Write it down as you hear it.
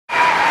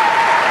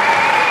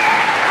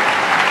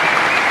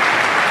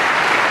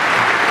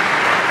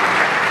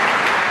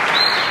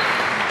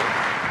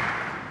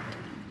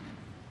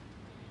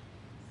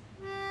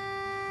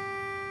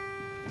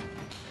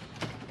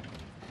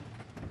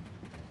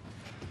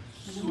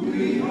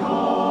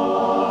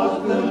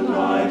Sweetheart, the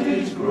night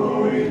is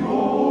growing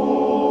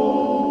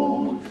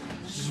old.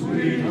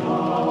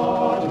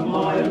 Sweetheart,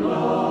 my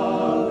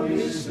love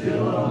is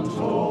still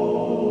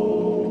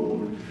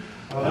untold.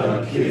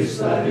 A kiss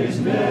that is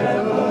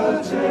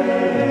never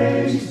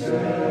tasted,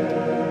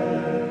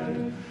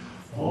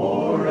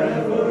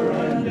 forever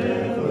and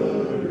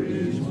ever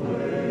is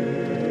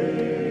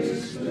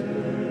wasted.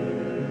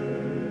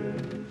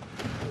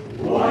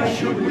 Why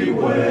should we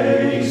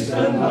waste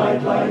a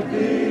night like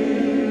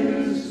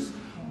this?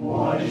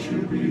 Why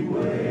should we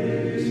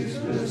waste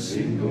a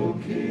single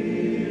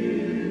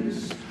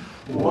kiss?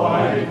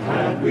 Why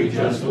can't we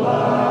just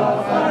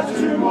laugh at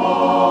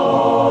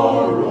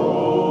tomorrow?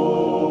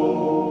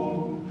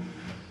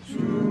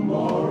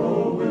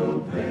 Tomorrow will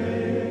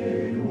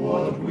pay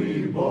what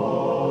we borrow.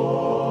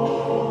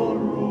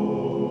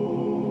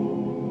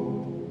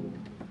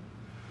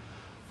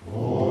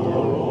 For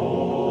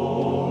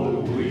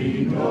all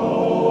we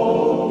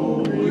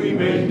know, we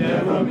may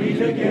never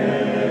meet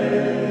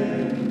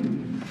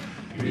again.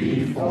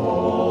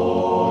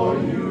 Before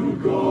you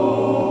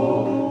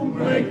go,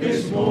 make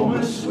this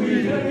moment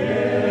sweet again.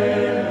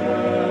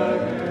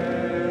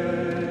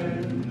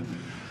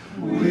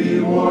 We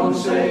won't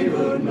say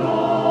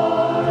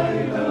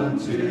goodnight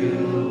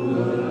until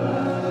the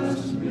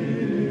last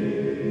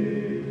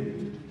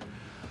minute.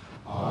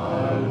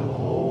 I'll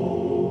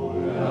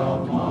hold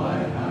out my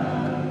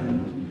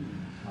hand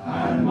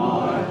and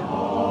my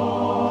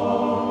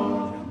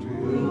heart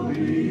will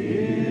be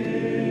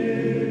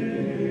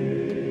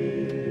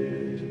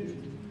it.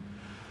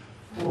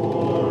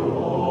 For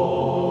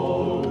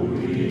all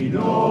we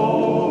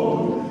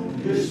know,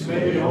 this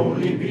may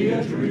only be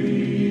a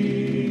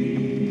dream.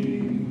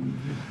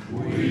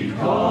 We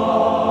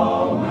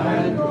come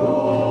and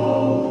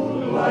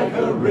go like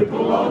a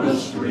ripple on a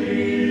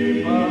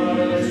stream.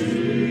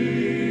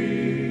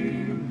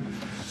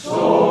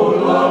 So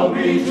love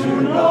me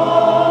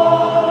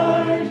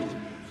tonight.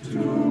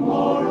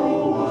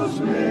 Tomorrow was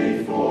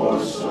made for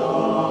some.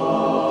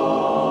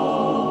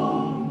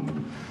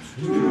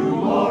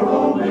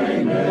 Tomorrow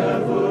may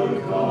never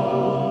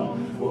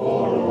come,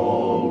 for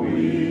all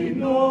we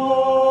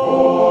know.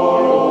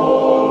 For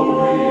all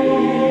we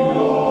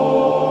know.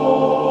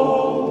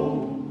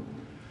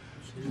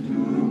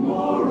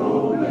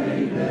 Tomorrow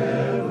may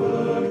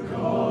never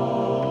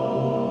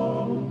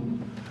come,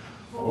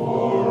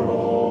 for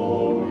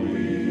all we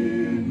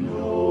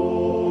know.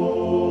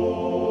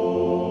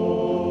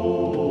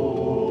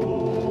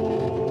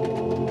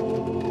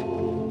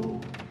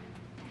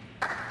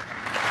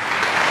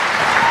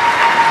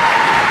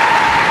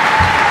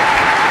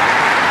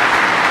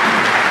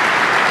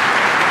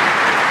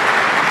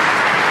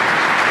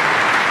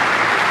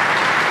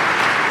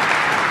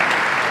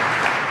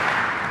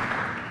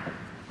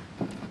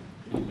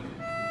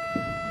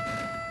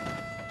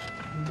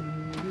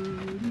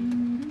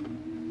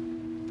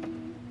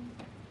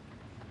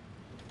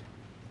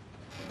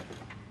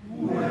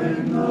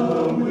 When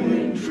the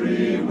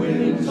wintry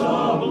winds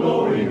are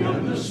blowing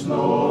and the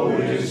snow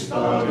is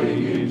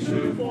starting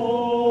to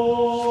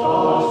fall,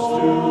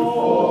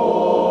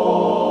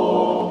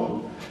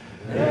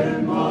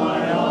 then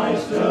my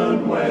eyes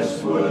turn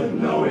westward,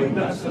 knowing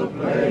that's the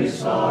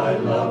place I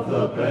love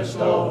the best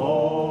of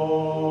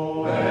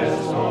all.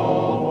 Best of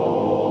all.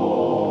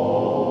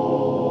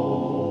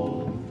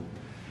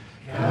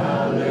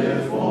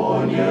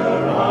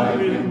 California, I've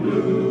been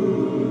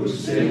blue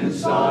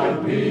since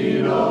I've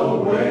been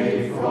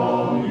away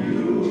from you.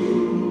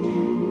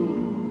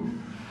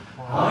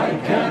 I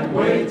can't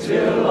wait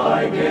till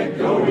I get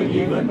going,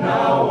 even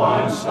now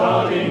I'm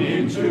starting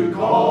in to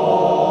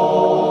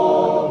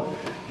call.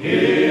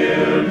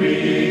 Hear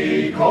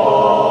me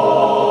call.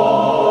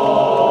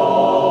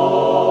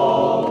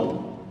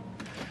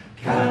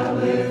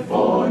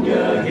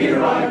 California,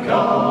 here I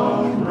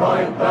come,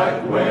 right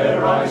back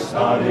where I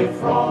started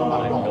from.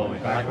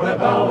 Where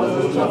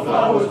bowers of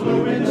flowers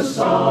bloom in the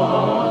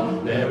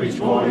sun. There each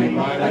morning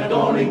that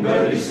dawning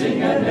birdies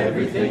sing, and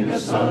everything the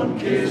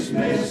sun-kissed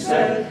miss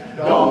said.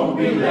 Don't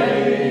be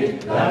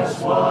late, that's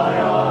why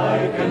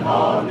I can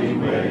hardly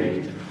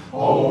wait.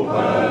 Open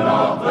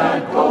up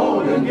that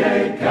golden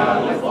gate,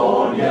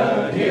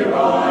 California, here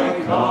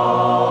I come.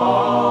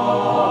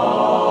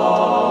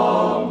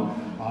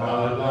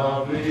 A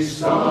lovely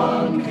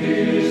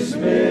sun-kissed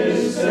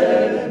miss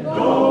said,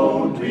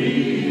 don't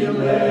be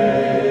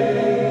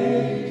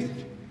late.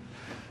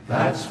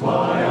 That's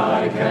why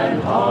I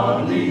can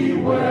hardly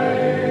wait.